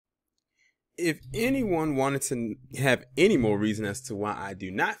If anyone wanted to have any more reason as to why I do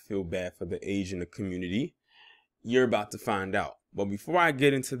not feel bad for the Asian community, you're about to find out. But before I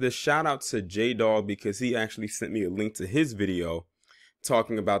get into this, shout out to J-Dog because he actually sent me a link to his video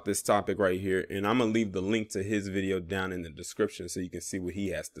talking about this topic right here. And I'm going to leave the link to his video down in the description so you can see what he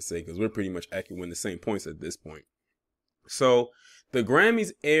has to say, because we're pretty much echoing the same points at this point. So the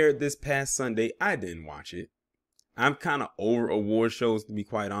Grammys aired this past Sunday. I didn't watch it. I'm kind of over award shows, to be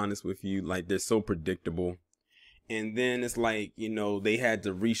quite honest with you. Like, they're so predictable. And then it's like, you know, they had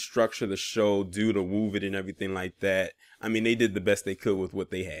to restructure the show due to Move It and everything like that. I mean, they did the best they could with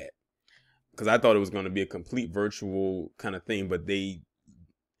what they had. Because I thought it was going to be a complete virtual kind of thing. But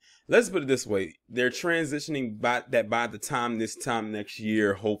let's put it this way. They're transitioning by the time this time next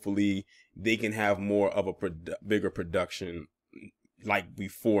year, hopefully they can have more of a bigger production like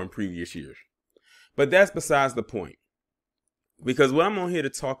before in previous years. But that's besides the point. Because what I'm on here to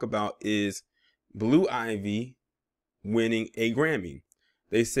talk about is Blue Ivy winning a Grammy.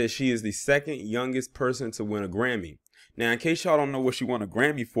 They said she is the second youngest person to win a Grammy. Now, in case y'all don't know what she won a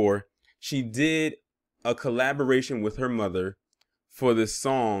Grammy for, she did a collaboration with her mother for this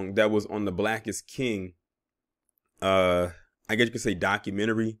song that was on the Black is King, I guess you could say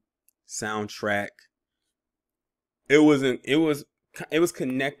documentary, soundtrack. It was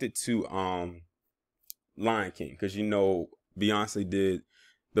connected to Lion King, because you know Beyonce did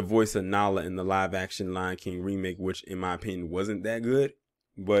the voice of Nala in the live action Lion King remake, which in my opinion wasn't that good,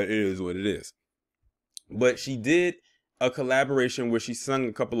 but it is what it is. But she did a collaboration where she sung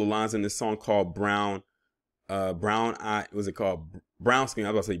a couple of lines in this song called Brown Eye. Was it called Brown Skin? I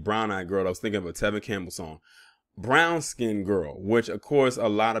was about to say Brown Eye Girl. I was thinking of a Tevin Campbell song, Brown Skin Girl, which of course a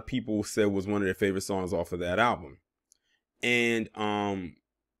lot of people said was one of their favorite songs off of that album. And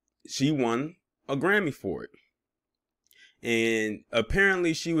she won a Grammy for it. And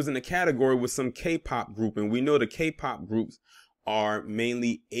apparently she was in a category with some K-pop group. And we know the K-pop groups are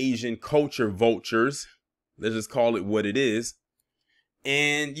mainly Asian culture vultures. Let's just call it what it is.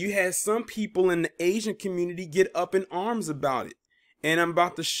 And you had some people in the Asian community get up in arms about it. And I'm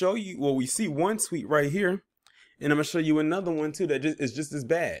about to show you, well, we see one tweet right here. And I'm going to show you another one too that is just as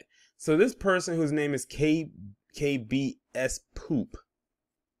bad. So this person whose name is KBS Poop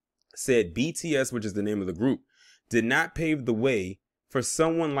said BTS, which is the name of the group, did not pave the way for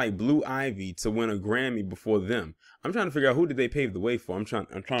someone like Blue Ivy to win a Grammy before them. I'm trying to figure out who did they pave the way for. I'm trying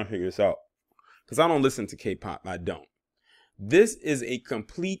to figure this out, because I don't listen to K-pop. I don't. This is a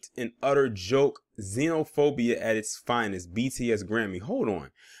complete and utter joke. Xenophobia at its finest. BTS Grammy. Hold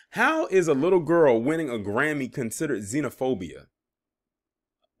on. How is a little girl winning a Grammy considered xenophobia?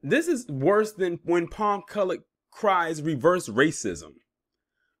 This is worse than when Palm Colored cries reverse racism.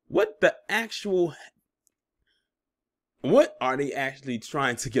 What are they actually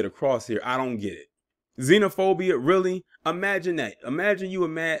trying to get across here? I don't get it. Xenophobia, really? Imagine that. Imagine you were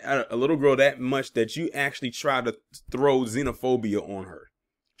mad at a little girl that much that you actually try to throw xenophobia on her.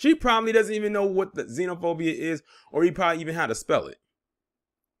 She probably doesn't even know what the xenophobia is, or he probably even how to spell it.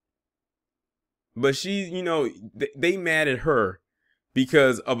 But she, you know, they mad at her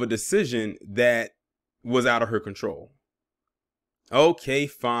because of a decision that was out of her control. Okay,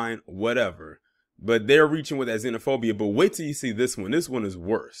 fine, whatever. But they're reaching with that xenophobia. But wait till you see this one. This one is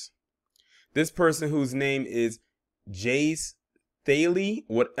worse. This person whose name is Jace Thaley,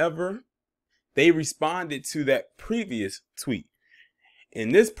 whatever, they responded to that previous tweet.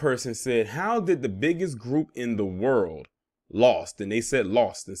 And this person said, how did the biggest group in the world lost, and they said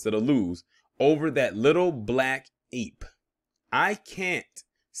lost instead of lose, over that little black ape? I can't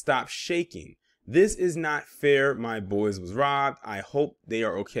stop shaking. This is not fair. My boys was robbed. I hope they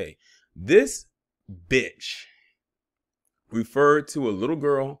are okay. This bitch referred to a little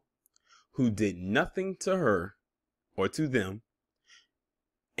girl who did nothing to her or to them,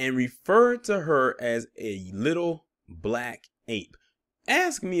 and referred to her as a little black ape.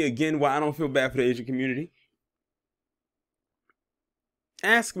 Ask me again why I don't feel bad for the Asian community.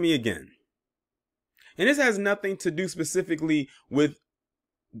 Ask me again. And this has nothing to do specifically with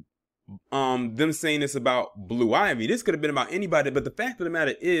them saying this about Blue Ivy. This could have been about anybody, but the fact of the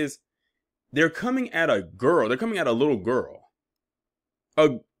matter is they're coming at a girl. They're coming at a little girl.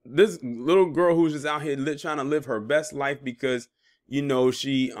 This little girl who's just out here trying to live her best life because, you know,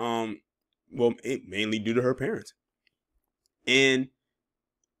 she, mainly due to her parents. And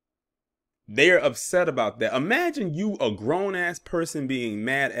they're upset about that. Imagine you, a grown-ass person, being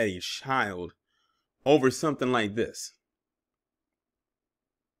mad at a child over something like this.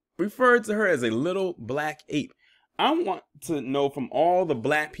 Referred to her as a little black ape. I want to know from all the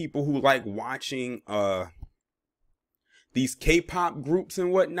black people who like watching these K-pop groups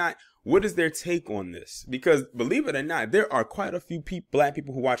and whatnot. What is their take on this? Because believe it or not, there are quite a few black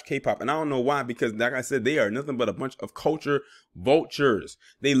people who watch K-pop, and I don't know why, because like I said, they are nothing but a bunch of culture vultures.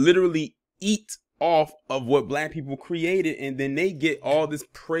 They literally eat off of what black people created, and then they get all this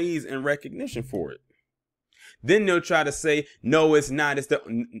praise and recognition for it. Then they'll try to say, no, it's not.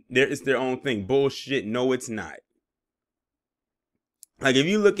 It's their own thing. Bullshit. No, it's not. Like, if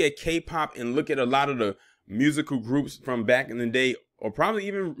you look at K-pop and look at a lot of the musical groups from back in the day, or probably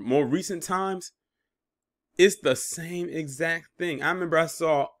even more recent times, it's the same exact thing. I remember I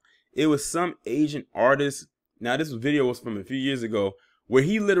saw, it was some Asian artist. Now, this video was from a few years ago, where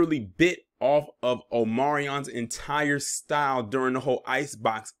he literally bit off of Omarion's entire style during the whole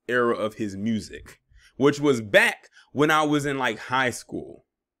Icebox era of his music, which was back when I was in like high school.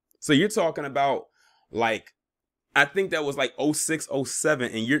 So you're talking about like, I think that was like 06,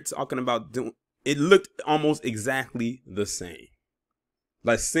 07, and you're talking about it looked almost exactly the same.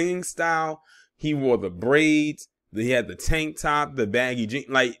 Like singing style, he wore the braids, he had the tank top, the baggy jeans,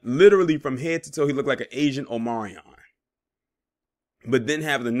 like literally from head to toe, he looked like an Asian Omarion. But then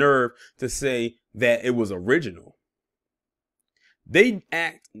have the nerve to say that it was original. They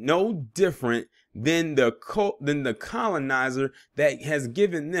act no different than the colonizer that has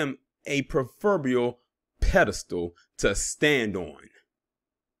given them a proverbial pedestal to stand on.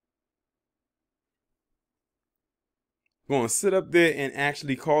 Going to sit up there and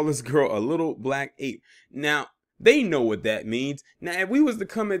actually call this girl a little black ape. Now, they know what that means. Now, if we was to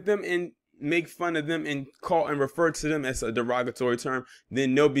come at them and make fun of them and call and refer to them as a derogatory term,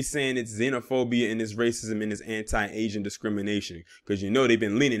 then they'll be saying it's xenophobia and it's racism and it's anti-Asian discrimination. Because you know they've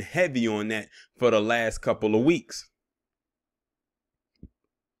been leaning heavy on that for the last couple of weeks.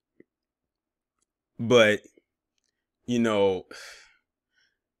 But, you know,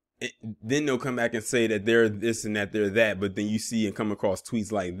 then they'll come back and say that they're this and that they're that. But then you see and come across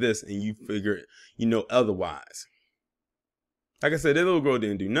tweets like this and you figure, you know, otherwise. Like I said, that little girl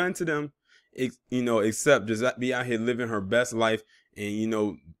didn't do nothing to them, you know, except just be out here living her best life and, you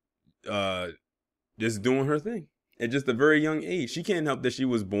know, just doing her thing at just a very young age. She can't help that she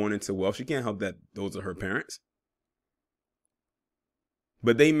was born into wealth. She can't help that those are her parents.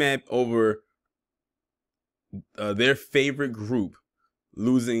 But they mad over their favorite group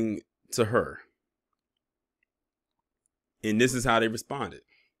losing to her. And this is how they responded.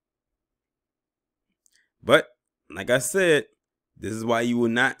 But like I said, this is why you will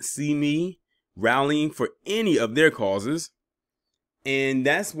not see me rallying for any of their causes. And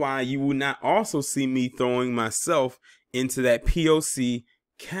that's why you will not also see me throwing myself into that POC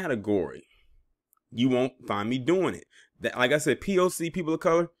category. You won't find me doing it. That, like I said, POC, people of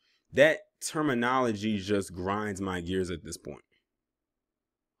color, that terminology just grinds my gears at this point.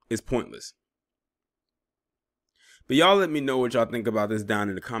 It's pointless. But y'all let me know what y'all think about this down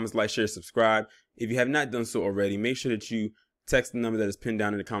in the comments. Like, share, subscribe. If you have not done so already, make sure that you text the number that is pinned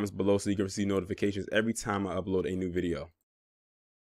down in the comments below so you can receive notifications every time I upload a new video.